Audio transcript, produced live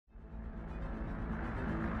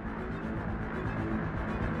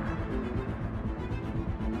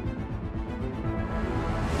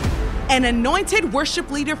an anointed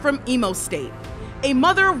worship leader from Imo State, a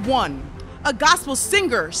mother of one, a gospel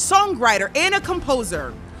singer, songwriter, and a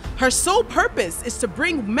composer. Her sole purpose is to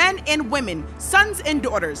bring men and women, sons and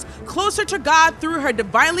daughters, closer to God through her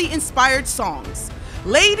divinely inspired songs.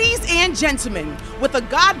 Ladies and gentlemen, with a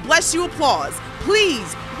God bless you applause,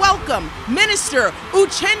 please welcome Minister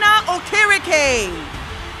Uchenna Okereke.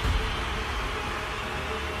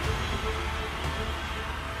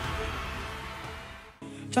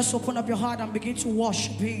 Just open up your heart and begin to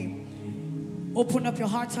worship Him. Open up your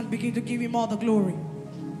heart and begin to give Him all the glory.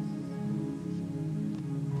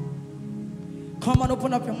 Come on,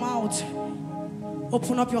 open up your mouth.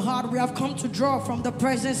 Open up your heart. We have come to draw from the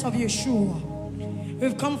presence of Yeshua.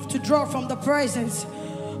 We've come to draw from the presence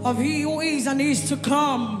of He who is and is to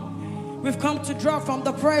come. We've come to draw from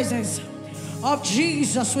the presence of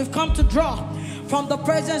Jesus. We've come to draw from the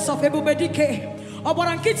presence of Ebubedike.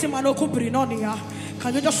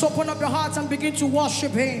 Can you just open up your hearts and begin to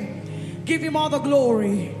worship Him? Give Him all the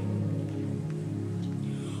glory.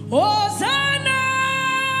 Hosanna,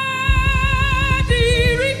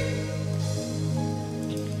 diri,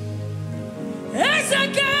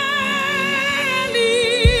 ezekeligwe,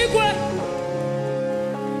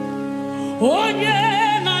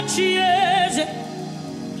 onye na chieze,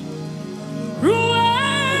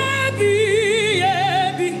 ruebi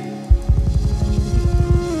ebi.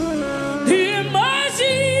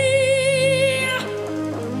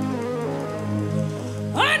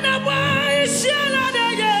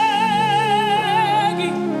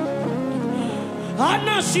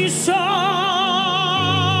 She saw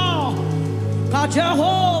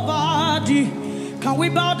Jehovah. Can we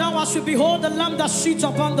bow down as we behold the Lamb that sits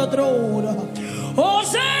upon the throne?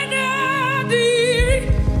 Hosanna,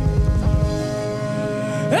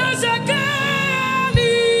 Ezekiel,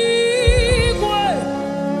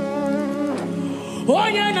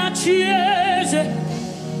 Oye na chieze,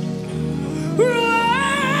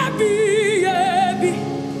 Rabbi Ebi.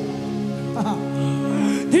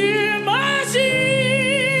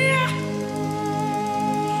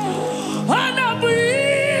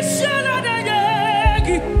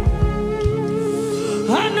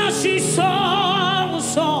 She sang a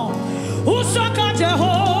song, Usaka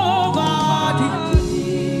Jehovah.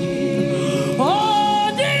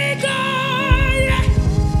 Oh, Digaya,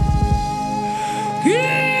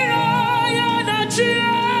 Kiraya na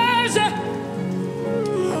chieze,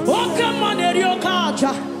 Okamanero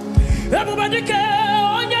Kaja, everybody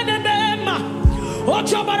can nema,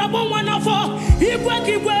 Ochabarabo Wanafo,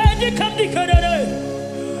 Iwaki Wedi Kandikare.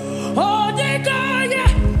 Oh, Digaya,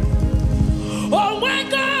 oh, my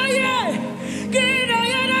God.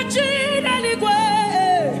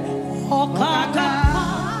 Okaka,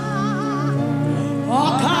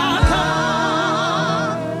 Okaka,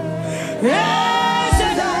 yes,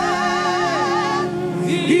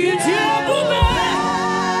 it's your woman.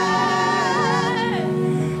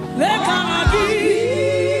 Let come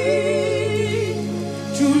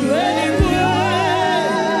to anywhere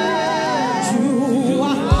to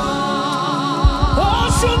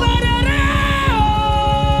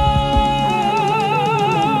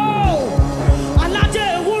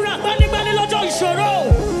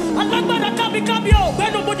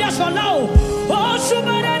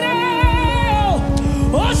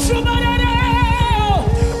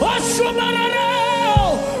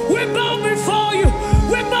oh, we bow before you,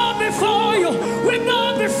 we bow before you, we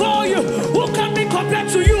bow before you. Who can be compared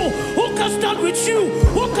to you? Who can stand with you?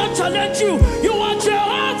 Who can challenge you? You are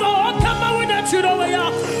Jehovah. Come on with that, you know where you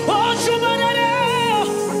are. Oh, Shumarere,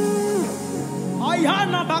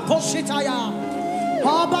 Ayana Bakoshitaya,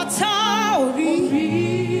 Abatauri.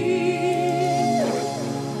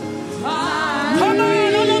 Come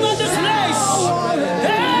on, all over this place.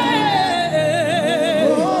 Hey,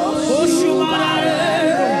 oh, Shumarere,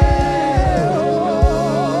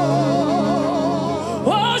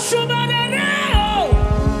 oh, Shumarere,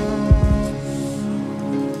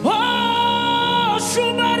 oh,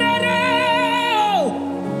 Shumarere,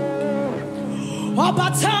 oh,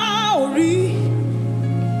 Batauri,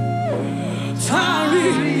 Tari.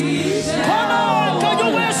 Come on, can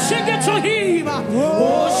you sing it to Him?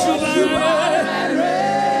 Oh, Shumarere,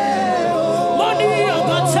 money,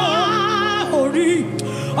 Abatauri,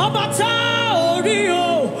 Abatauri, oh,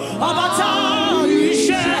 Abatauri,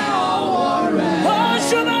 oh,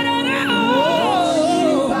 Shumarere, oh,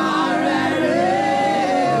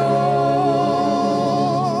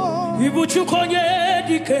 Ibuchukonye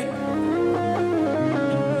dike,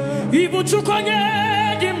 Ibuchukonye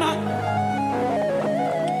dima,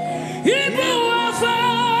 Ibu Alpha,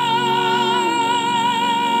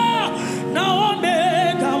 now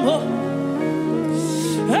Omega,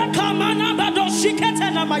 come on.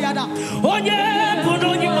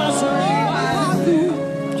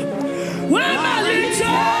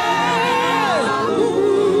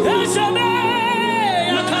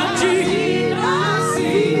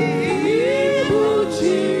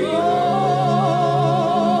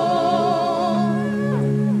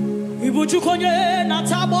 Ibuchukonye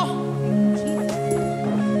natabo,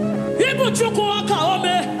 Ibuchuku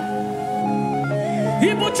akaome,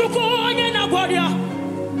 Ibuchukonye na gloria,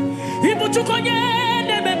 Ibuchukonye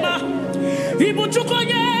nemema,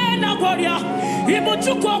 Ibuchukonye na gloria,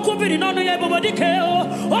 Ibuchuku akubiri nono ye bobodikeo,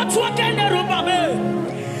 otuakende rubabe,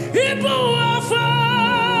 Ibuafa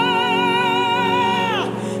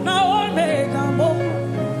na omega mo,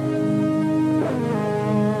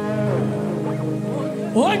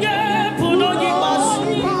 Oye.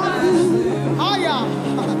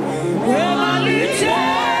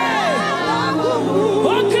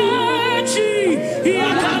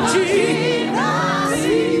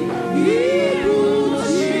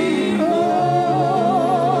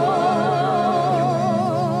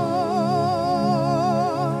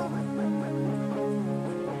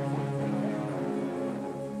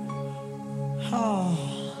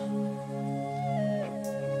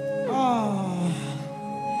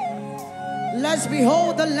 Let's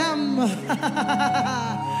behold the Lamb, the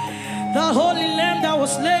Holy Lamb that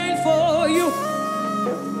was slain for you.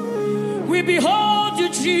 We behold you,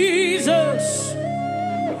 Jesus.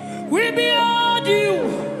 We behold you.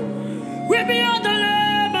 We behold the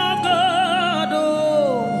Lamb of God. Oh.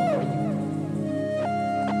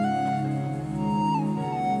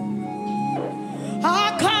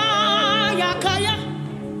 Akaya, akaya.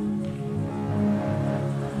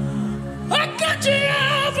 Akaya.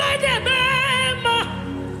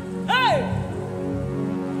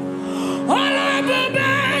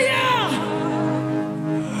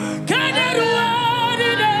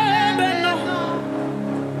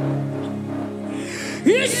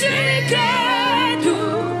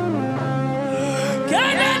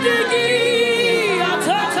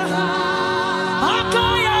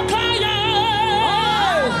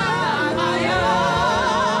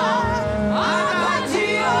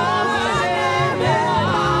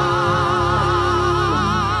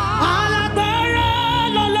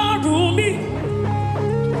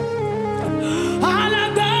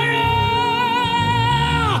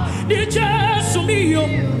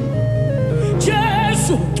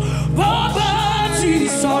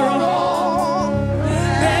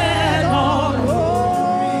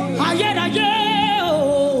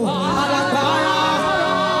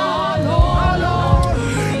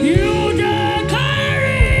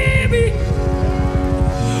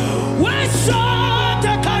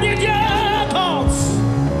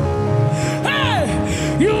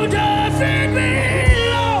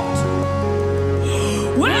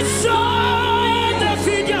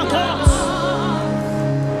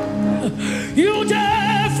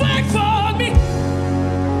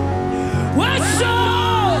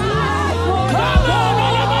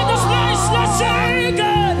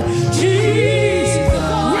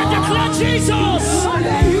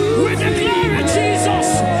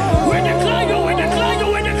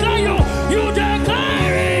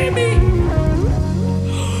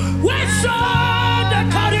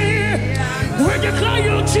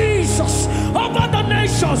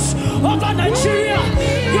 Over Nigeria,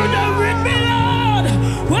 you don't rid me, Lord.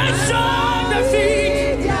 What's on the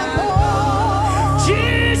feet?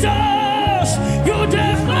 Jesus, you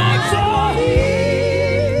did fight for me.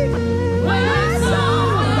 What's on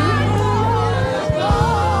the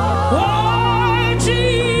oh,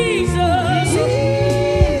 Jesus,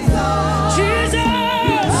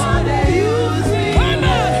 Jesus, come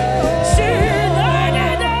on, sing, na na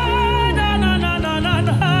na na na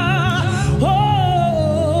na.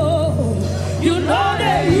 You know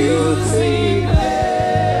that you see me.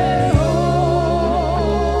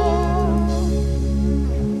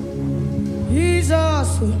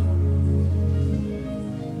 Jesus,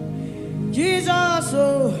 Jesus,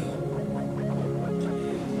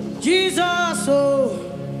 Jesus,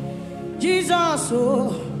 Jesus,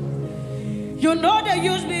 you know they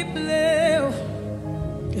use me play.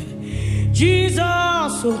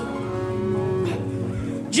 Jesus,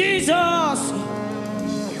 Jesus.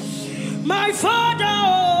 My Father,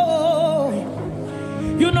 oh,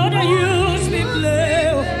 you know that you use me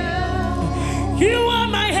play. You are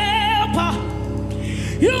my helper.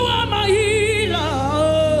 You are my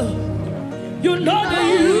healer. You know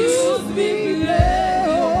that you use me play.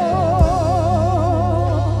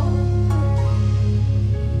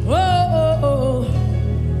 Oh, oh, oh.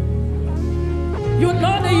 You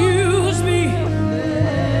know that you use me.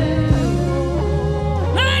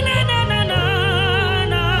 Na na na na na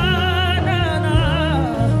na.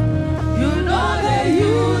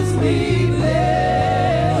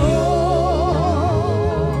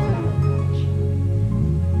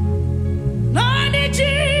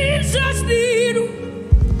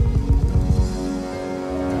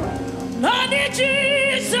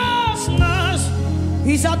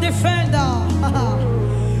 He's a defender.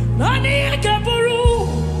 Nani keburu,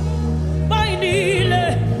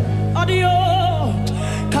 bainile, adio.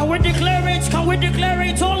 Can we declare it? Can we declare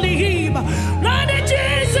it? Only Him. Nani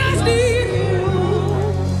Jesus need.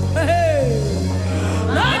 Hey,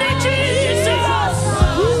 Nani Jesus.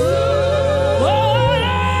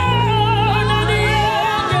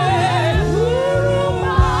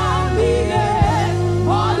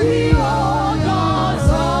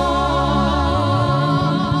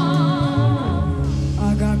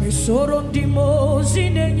 Soron di mozi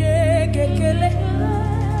nenye kekele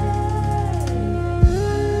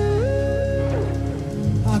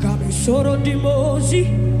agame soron di mozi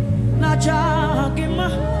na jagema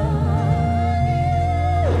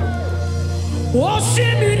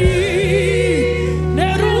osimiri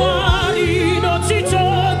neruari no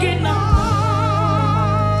titogina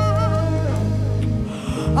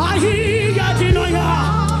ahi yadinoya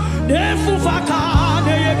nefufaka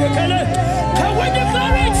neyekele kawe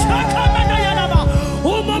declare it.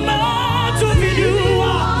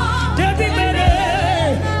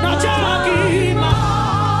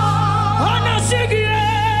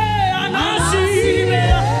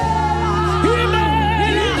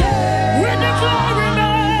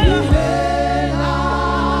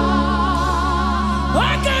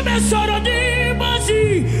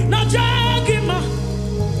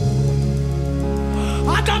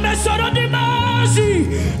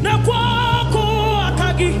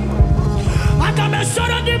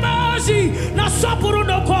 Akamesora di mazi na sapuru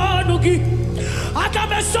no kwanugi.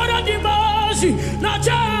 Akamesora di mazi na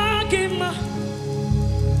jagima.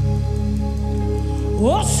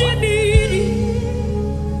 Osimiri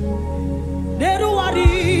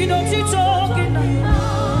neruari no titogina.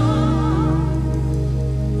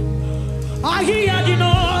 Ahia di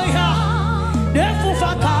noia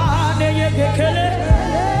nefufaka neyekele.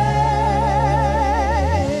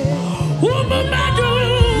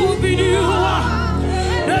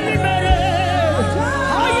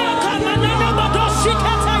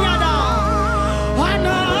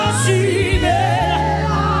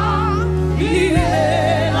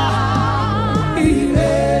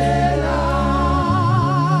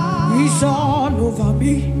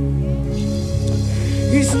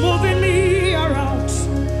 He's moving me around.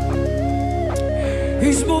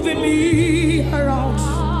 He's moving me around.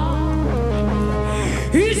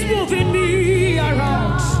 He's moving me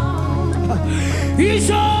around.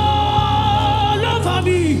 He's all over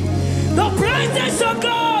me. The presence of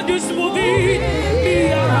God is moving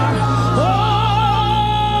me around.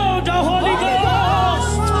 Oh, the Holy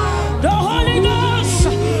Ghost. The Holy Ghost.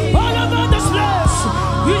 All over this place.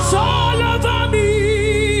 He's all over me.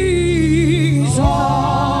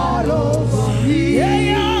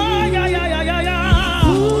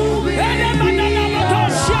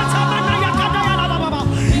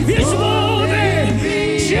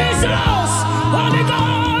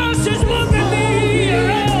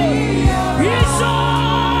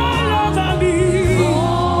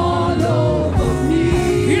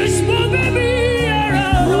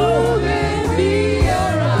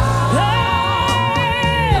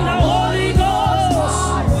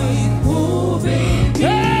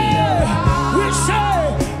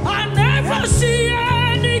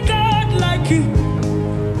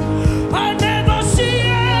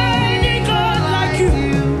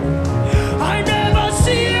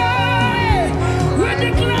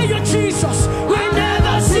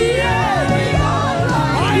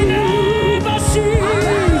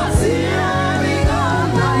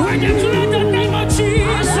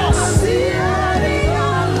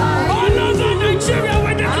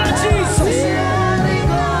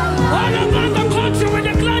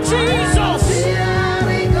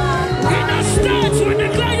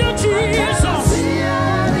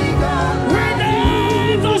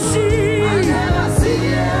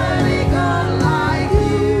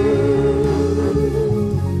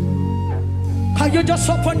 Just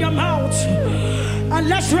open your mouth and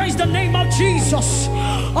let's raise the name of Jesus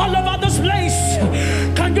all over this place.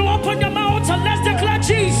 Can you open your mouth and let's declare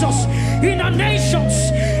Jesus in our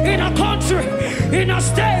nations, in our country, in our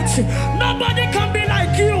states? Nobody can be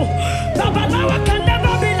like you. Babalawa can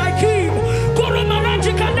never be like him. Guru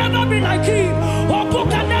Maharaji can never be like him. Oku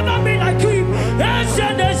can never be like him.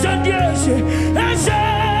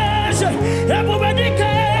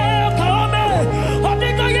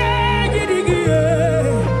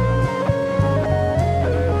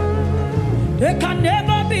 There can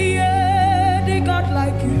never be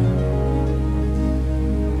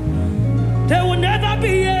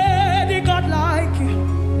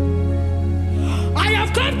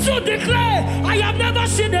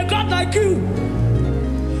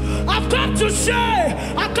come to say,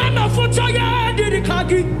 I cannot put on your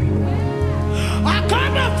didikagi. I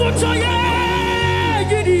cannot put on your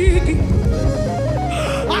didiki.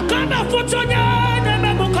 I cannot put on your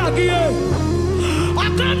nemukagi. I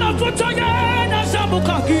cannot put on your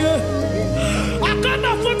nazamukagi. I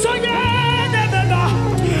cannot put on your nemega.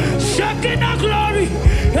 Shaking our glory.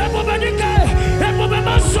 Everybody care.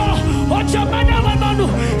 Everybody saw. Watch your man, manu.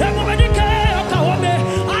 Everybody care. Akawame.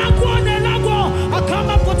 Agwane lago. I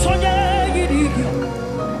cannot put on your didiki.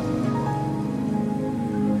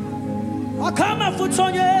 I cannot put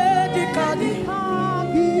on your didiki.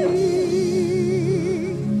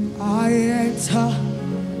 I enter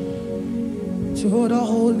to the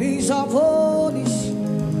holies of holies.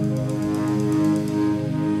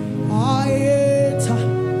 I enter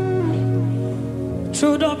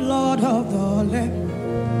to the blood of the Lamb.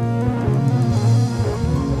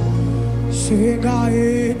 Sing, I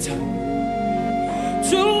enter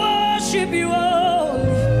to worship you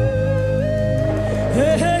only.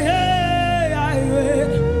 Hey, hey, hey, I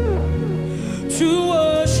enter to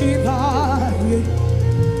worship I.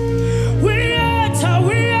 We enter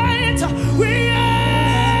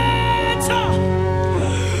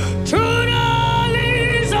to the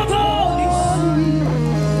holies of holies.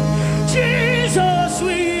 Jesus,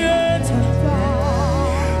 we enter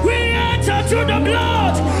to the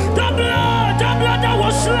blood that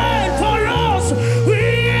was slain for us. We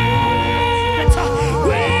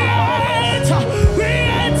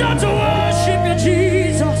enter to worship you,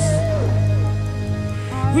 Jesus.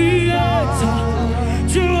 We enter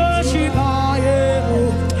to worship you.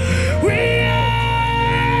 We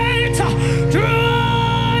enter to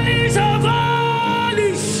holies of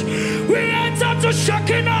holies. We enter to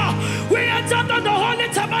Shekinah. We enter to the holy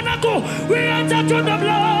tabernacle. We enter to the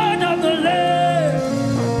blood of the Lamb.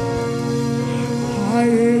 I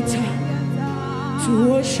enter to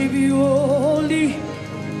worship you only,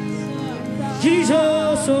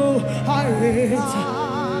 Jesus. Oh, I enter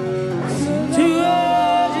to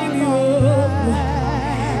worship you.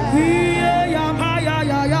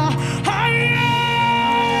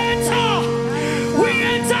 We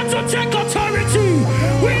enter to take authority.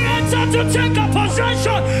 We enter to take a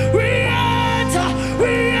possession. We enter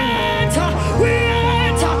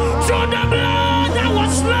to the blood that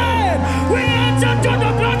was slain. We enter to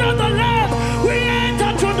the blood of the Lamb. We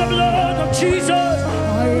enter to the blood of Jesus. I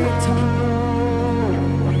enter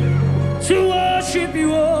to worship you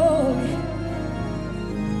all.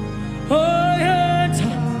 I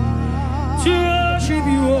enter to worship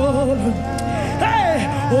you all. Hey,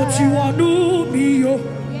 what you want to be,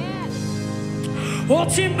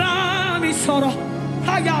 what you want me, sorrow.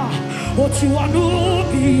 Hiya, what you want to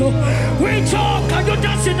be. We talk, can you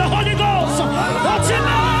dance in the Holy Ghost? What you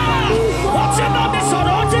want me,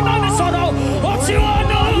 sorrow. What you want me, sorrow. What you want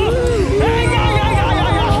to. Hey,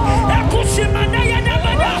 yeah. Ekushimana,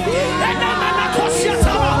 yanamana. Yanamana,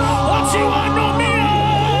 koshiatama. What you want to be.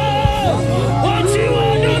 What you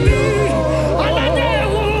want to be. Alade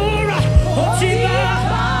ura. What you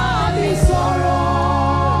want me, sorrow.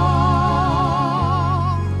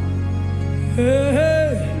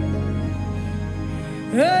 Hey.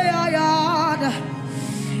 Yeah.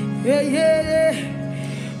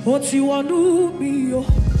 What you want to be?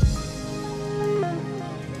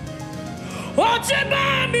 What you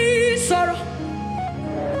want me, sorrow?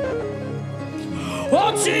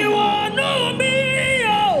 What you want to be?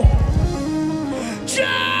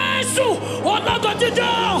 Jesus, what I got to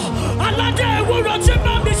do? Another will not you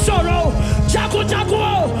want me, sorrow. Jago,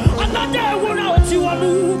 another will not what you want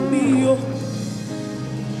to be.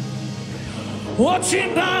 What you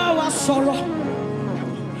want, sorrow?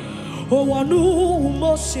 Oh, wanu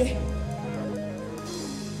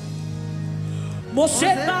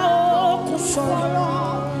Mose na okusoro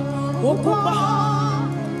okuba.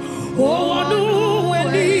 Oh, wanu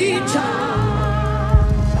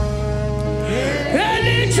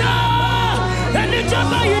Elijah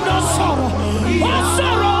ba ino soro. Oh,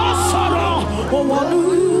 soro. Oh, wanu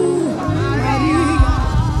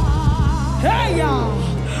Maria.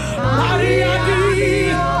 Maria di.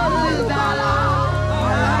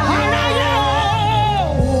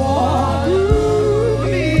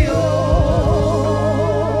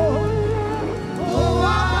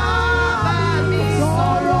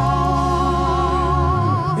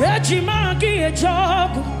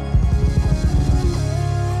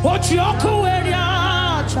 Ochioko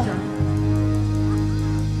eriacha.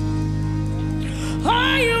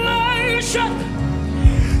 Ayu aisha.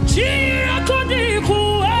 Chira kodiku.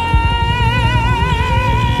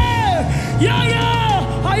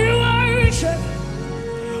 Yeah. Ayu aisha.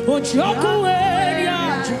 Ochioko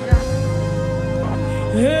eriacha.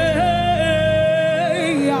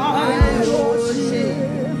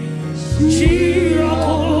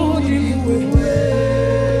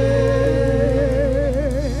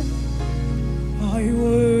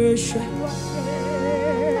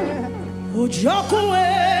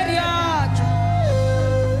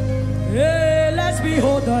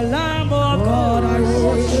 behold the Lamb of God. I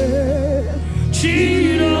worship.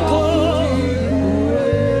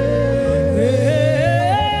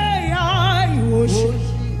 I worship.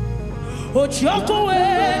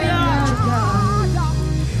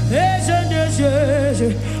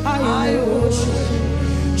 I worship.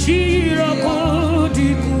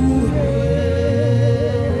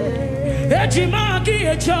 Ejimaki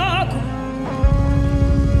echaku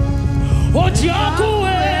ojaku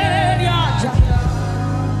eriaja.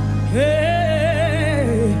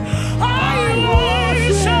 I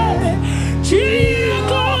worship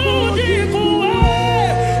Chico dikue.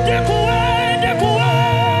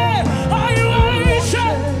 I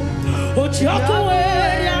worship ojaku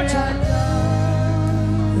eriaja.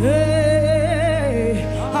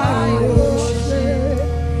 I worship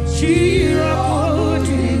Chico.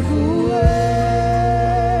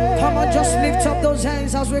 Just lift up those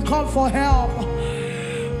hands as we call for help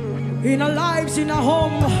in our lives, in our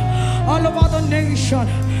home, all over the nation.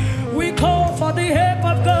 We call for the help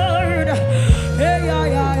of God.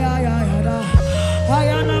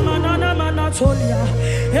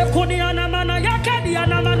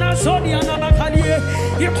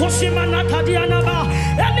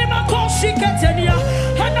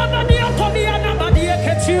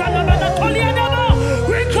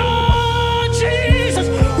 We call Jesus.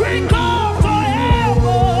 We call for help.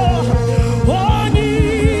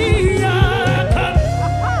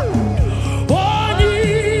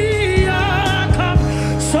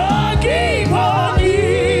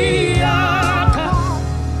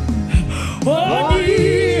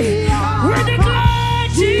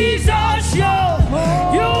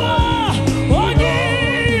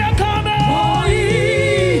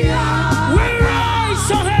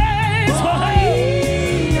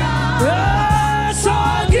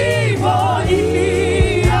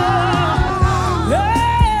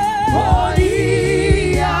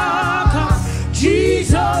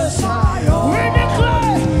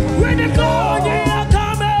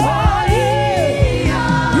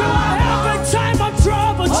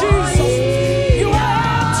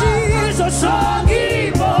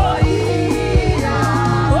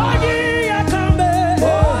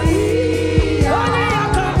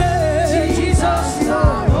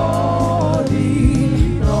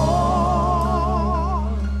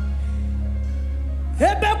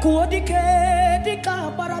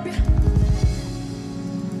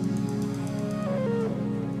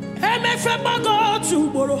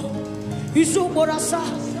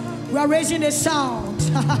 We are raising a sound.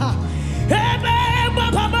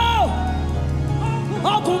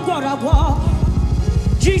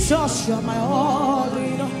 Jesus, you're my all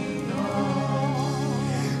in all.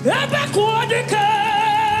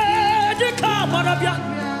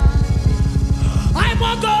 I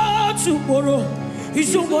want God to borrow.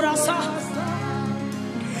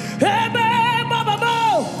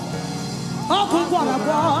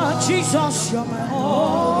 Jesus, you're my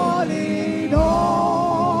all in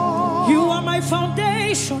all. You are my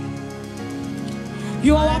foundation.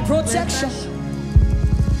 You are our protection.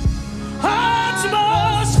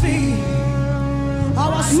 Atmosphere,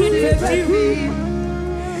 our sweet perfume.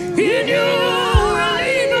 In you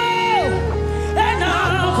we live, and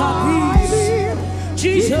our peace.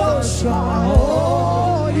 Jesus, you are my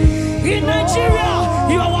all. In Nigeria,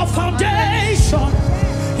 you are our foundation.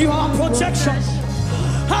 You are our protection.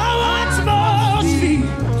 Our atmosphere,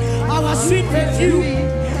 our sweet perfume.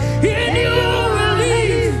 In you we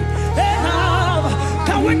live and have.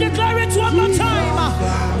 Can we declare it one more time?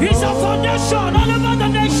 It's a foundation all over the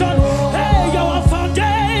nation. Hey, you're our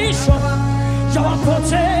foundation, you're our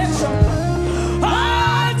protection.